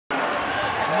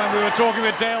We were talking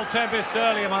with Dale Tempest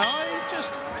earlier. My eyes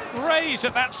just raised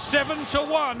at that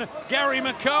 7-1. Gary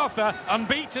McArthur,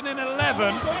 unbeaten in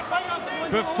 11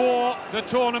 before the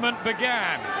tournament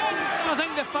began. I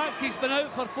think the fact he's been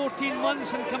out for 14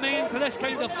 months and coming into this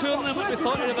kind of tournament, we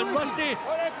thought he'd have been rusty.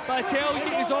 But I tell you,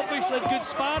 he's obviously had good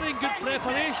sparring, good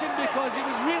preparation, because he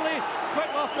was really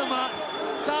quick off the mat.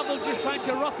 Saville just trying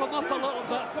to rough him up a little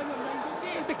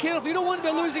bit. Be careful, you don't want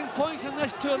to be losing points in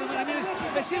this tournament. I mean,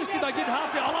 it seems to be a good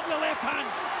half. All up the left hand.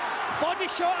 Body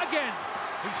shot again.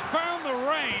 He's found the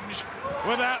range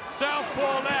with that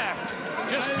southpaw left.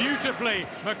 Just beautifully,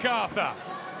 McArthur.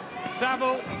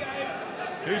 Saville,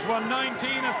 who's won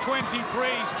 19 of 23,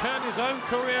 he's turned his own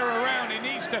career around. He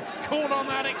needs to call on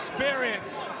that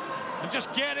experience and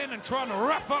just get in and try and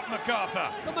rough up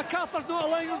McArthur. But McArthur's not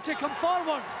allowing him to come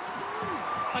forward.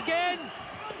 Again,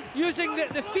 using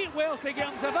the feet well to get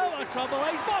himself out of trouble.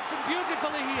 He's boxing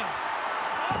beautifully here.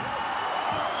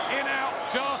 In, out,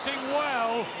 darting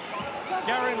well,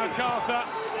 Gary McArthur,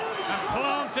 and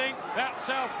planting that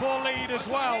southpaw lead as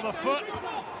well. The foot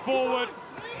forward,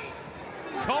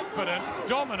 confident,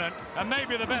 dominant, and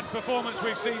maybe the best performance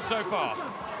we've seen so far.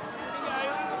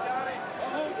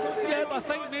 Yeah, I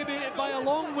think maybe by a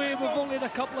long way we've only had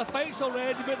a couple of fights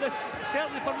already, but this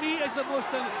certainly for me is the most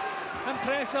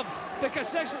impressive,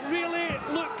 because this really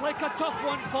looked like a tough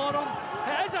one for him.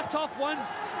 It is a tough one,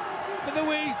 but the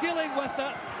way he's dealing with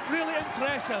it, really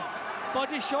impressive.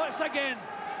 Body shots again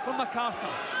from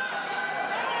McArthur.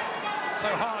 So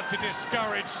hard to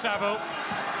discourage Saville.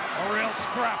 A real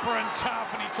scrapper and tough,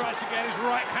 and he tries to get his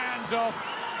right hands off.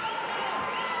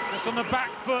 Just on the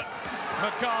back foot,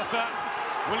 McArthur.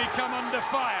 Will he come under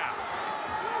fire?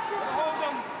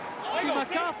 See,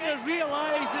 McArthur has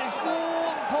realised that there's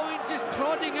no point just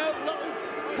prodding out little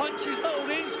punches, little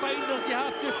range finders. You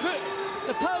have to put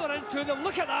the power into them.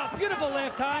 Look at that, beautiful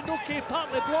left hand. Okay,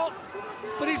 partly blocked,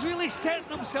 but he's really setting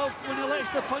himself when he lets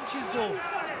the punches go. And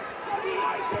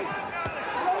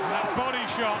that body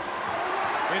shot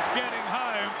is getting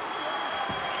home,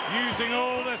 using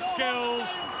all the skills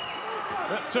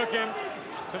that took him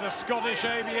to the Scottish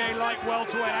ABA light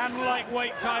welterweight and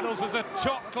lightweight titles as a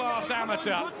top-class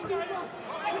amateur.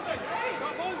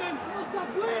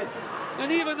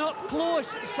 And even up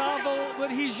close, Saville, where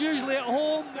he's usually at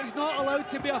home, he's not allowed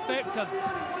to be effective.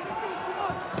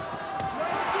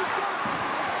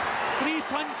 3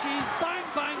 punches, bang,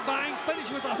 bang, bang, finish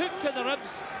with a hook to the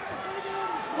ribs.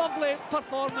 Lovely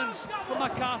performance from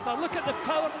McArthur. Look at the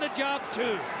power and the jab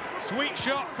too. Sweet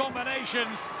shot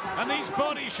combinations, and these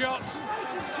body shots,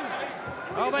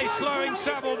 are they slowing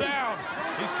Saville down?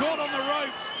 He's caught on the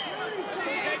ropes.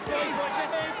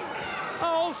 I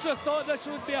also thought this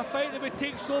would be a fight that would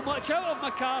take so much out of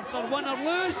McArthur, win or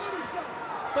lose.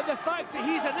 But the fact that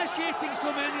he's initiating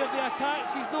so many of the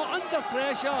attacks, he's not under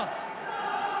pressure,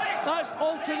 that's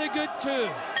all to the good too.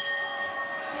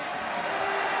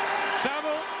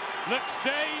 Saville looks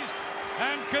dazed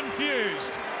and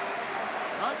confused.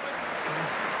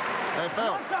 Hey,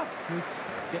 Phil,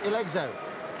 get your legs out.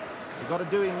 You've got to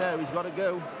do him now, he's got to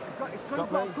go.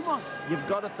 Come on. You've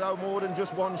got to throw more than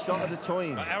just one shot at a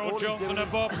time. Errol Johnson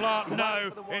and Bob Clark,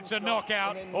 no, it's a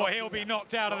knockout, or he'll be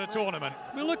knocked out of the tournament.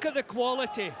 We look at the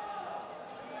quality.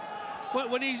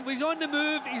 When he's on the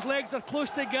move, his legs are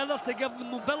close together to give them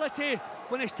mobility.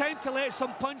 When it's time to let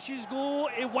some punches go,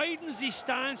 he widens his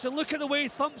stance, and look at the way he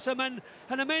thumps him in.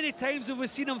 And how many times have we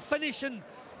seen him finishing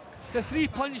the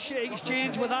 3-punch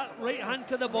exchange with that right hand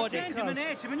to the body. Those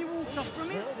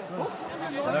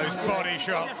body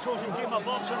shots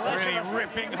really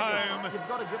ripping home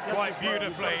quite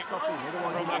beautifully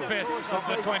from the fists of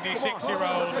the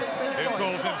 26-year-old who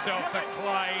calls himself the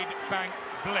Clydebank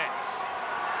Blitz.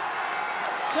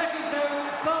 Second down,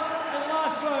 third and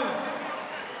last round.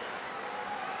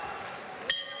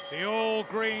 The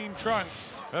all-green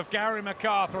trunks of Gary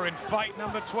McArthur in fight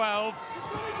number 12.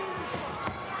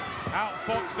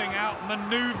 Outboxing,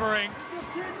 outmaneuvering,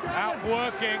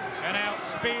 outworking and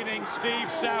outspeeding Steve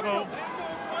Saville,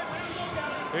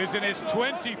 who's in his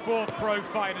 24th pro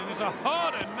fight and is a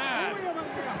hardened man.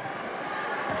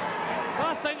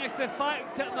 I think it's the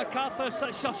fact that McArthur is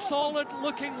such a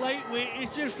solid-looking lightweight.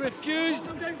 He's just refused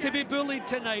to be bullied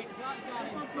tonight.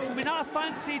 I mean, I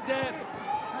fancied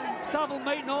Saville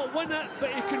might not win it,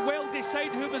 but he could well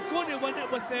decide who was going to win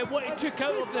it with what he took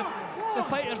out of the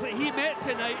fighters that he met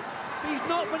tonight. But he's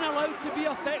not been allowed to be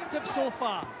effective so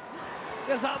far.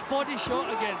 There's that body shot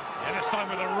again. And this time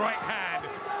with a right hand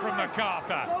from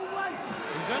McArthur.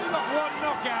 He's only got one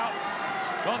knockout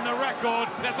on the record.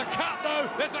 There's a cut, though.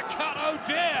 There's a cut, oh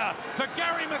dear, for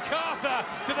Gary McArthur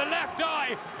to the left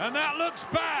eye, and that looks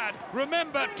bad.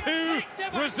 Remember, 2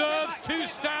 reserves, 2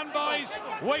 standbys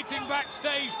waiting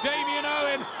backstage. Damian,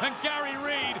 Owen and Gary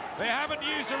Reid. They haven't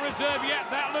used a reserve yet.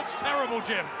 That looks terrible,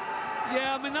 Jim.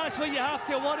 Yeah, I mean, that's what you have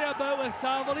to worry about with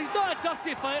Saville. He's not a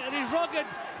dirty fighter, he's rugged.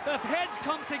 But if heads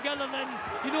come together, then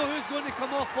you know who's going to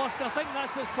come off first. I think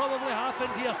that's what's probably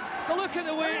happened here. But look at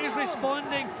the way he's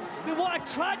responding. I mean, what a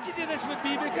tragedy this would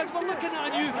be, because we're looking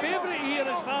at a new favourite here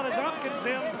as far as I'm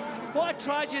concerned. What a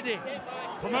tragedy.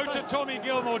 Promoter Tommy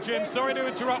Gilmore, Jim, sorry to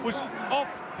interrupt, was off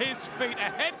his feet. A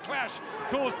head clash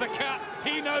caused the cut.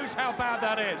 He knows how bad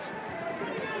that is.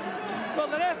 Well,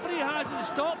 the referee hasn't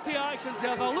stopped the action to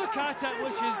have a look at it,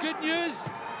 which is good news.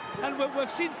 And we've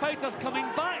seen fighters coming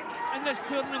back in this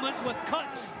tournament with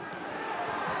cuts.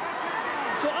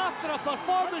 So after a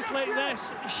performance like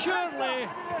this, surely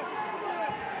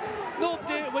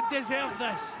nobody would deserve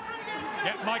this.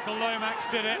 Yeah, Michael Lomax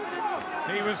did it.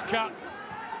 He was cut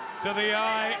to the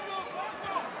eye,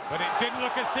 but it didn't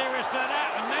look as serious than that.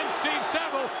 And then Steve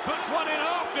Saville puts one in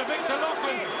after Victor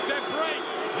Lachlan said break,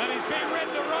 and he's being read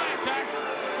the riot act.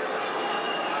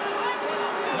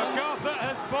 McArthur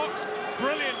has boxed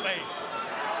brilliantly,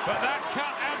 but that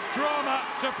cut adds drama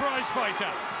to Prizefighter.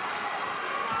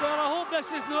 Well, I hope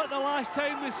this is not the last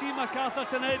time we see McArthur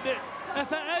tonight, but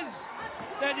if it is,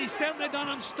 then he's certainly done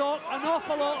him stock an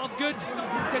awful lot of good,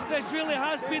 because this really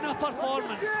has been a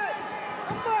performance.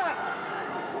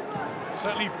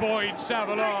 Certainly buoyed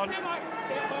Saville on,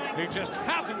 who just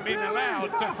hasn't been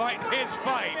allowed to fight his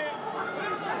fight.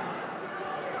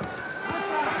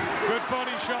 Good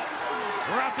body shots.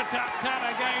 Rat-a-tat-tat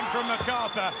again from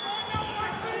McArthur.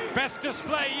 Best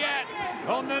display yet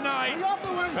on the night,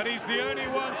 but he's the only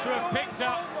one to have picked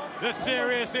up the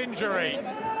serious injury.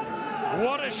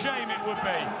 What a shame it would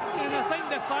be. And I think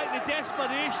the fact the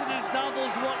desperation in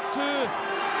Saville's work too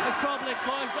has probably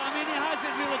caused it. I mean, he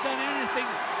hasn't really done anything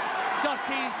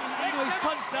dirty. He's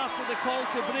punched after the call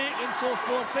to break and so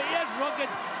forth, but he is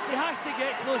rugged. He has to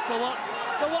get close to work.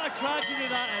 But what a tragedy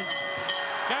that is.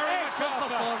 Gary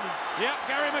McArthur. Yep,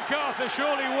 Gary McArthur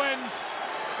surely wins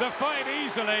the fight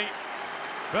easily,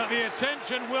 but the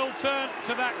attention will turn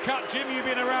to that cut. Jim, you've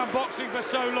been around boxing for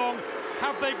so long.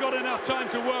 Have they got enough time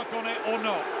to work on it or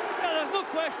not? Yeah, there's no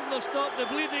question they'll stop the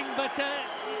bleeding, but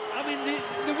I mean,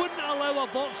 they wouldn't allow a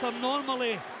boxer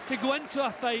normally to go into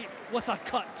a fight with a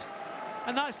cut.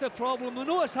 And that's the problem. We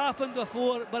know it's happened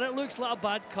before, but it looks like a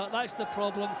bad cut. That's the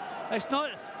problem. It's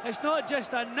not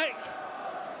just a nick.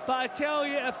 But I tell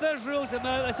you, if there's rules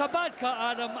about it's a bad cut,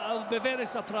 Adam, I'll be very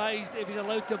surprised if he's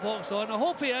allowed to box on. I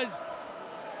hope he is,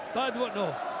 but I don't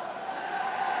know.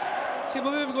 See,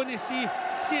 we're maybe going to see,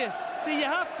 you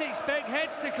have to expect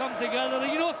heads to come together.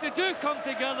 You know, if they do come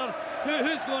together,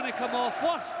 who's going to come off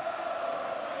first?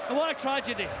 And what a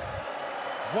tragedy.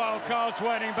 Wild cards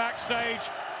waiting backstage,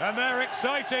 and they're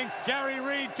exciting. Gary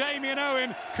Reid, Damian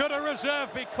Owen. Could a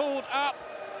reserve be called up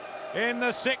in the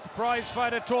 6th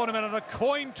Prizefighter tournament, and a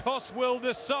coin toss will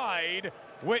decide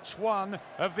which one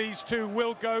of these two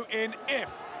will go in if,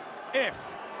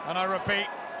 and I repeat,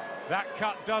 that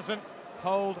cut doesn't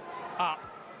hold up.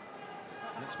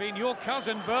 And it's been your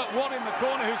cousin, Burke Watt, in the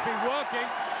corner, who's been working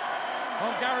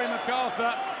on Gary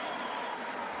McArthur.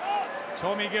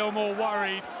 Tommy Gilmore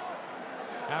worried,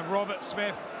 and Robert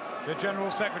Smith, the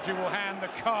General Secretary, will hand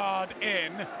the card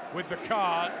in with the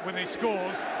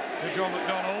scores to John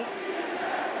McDonald.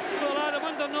 Well, Adam,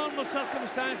 under normal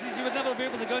circumstances, you would never be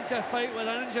able to go into a fight with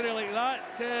an injury like that.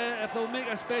 If they'll make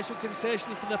a special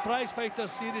concession for the Prizefighter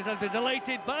series, I'd be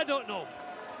delighted, but I don't know.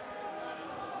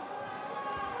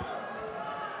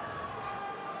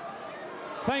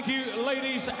 Thank you,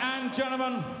 ladies and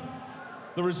gentlemen.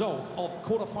 The result of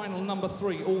quarter-final number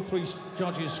 3. All 3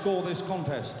 judges score this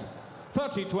contest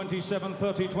 30-27,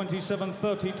 30-27,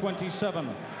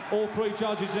 30-27. All 3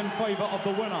 judges in favour of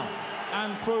the winner.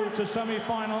 And through to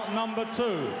semi-final number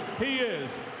 2. He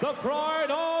is the pride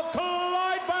of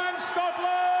Clydebank,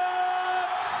 Scotland,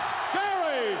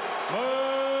 Gary